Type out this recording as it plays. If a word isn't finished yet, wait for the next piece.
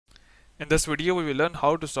In this video, we will learn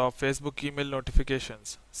how to stop Facebook email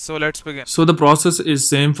notifications. So let's begin. So the process is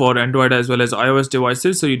same for Android as well as iOS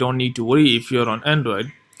devices, so you don't need to worry if you're on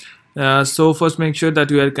Android. So first make sure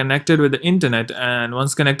that you are connected with the internet, and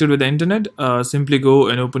once connected with the internet, simply go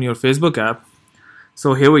and open your Facebook app.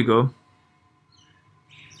 So here we go.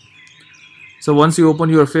 So once you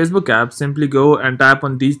open your Facebook app, simply go and tap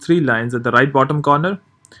on these three lines at the right bottom corner.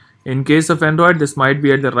 In case of Android, this might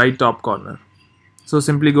be at the right top corner. So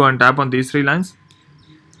simply go and tap on these three lines.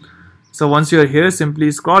 So once you are here, simply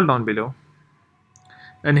scroll down below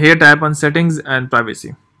and here tap on settings and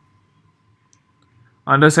privacy.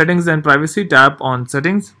 Under settings and privacy, tap on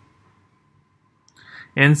settings.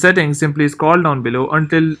 In settings, simply scroll down below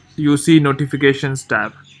until you see notifications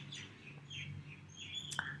tab.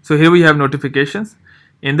 So here we have notifications.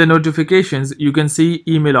 In the notifications, you can see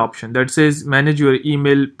email option that says manage your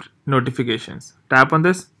email notifications. Tap on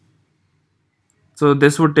this. So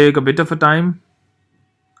this would take a bit of a time.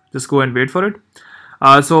 Just go and wait for it.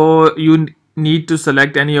 So you need to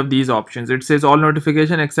select any of these options. It says all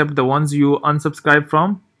notification except the ones you unsubscribe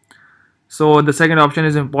from. So the second option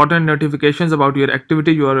is important notifications about your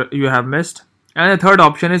activity you have missed. And the third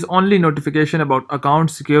option is only notification about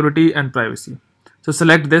account security and privacy. So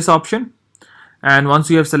select this option. And once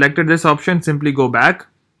you have selected this option, simply go back.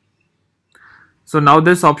 So now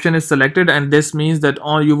this option is selected, and this means that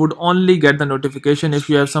you would only get the notification if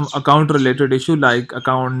you have some account related issue like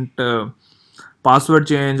account password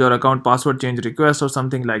change or account password change request or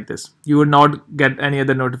something like this. You would not get any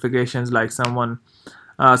other notifications like someone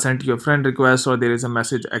sent you a friend request or there is a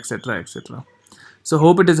message, etc, etc. So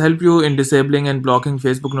hope it has helped you in disabling and blocking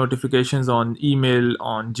Facebook notifications on email,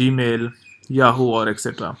 on Gmail, Yahoo or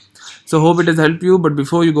etc. So hope it has helped you, but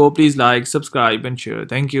before you go, please like, subscribe and share.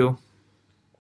 Thank you.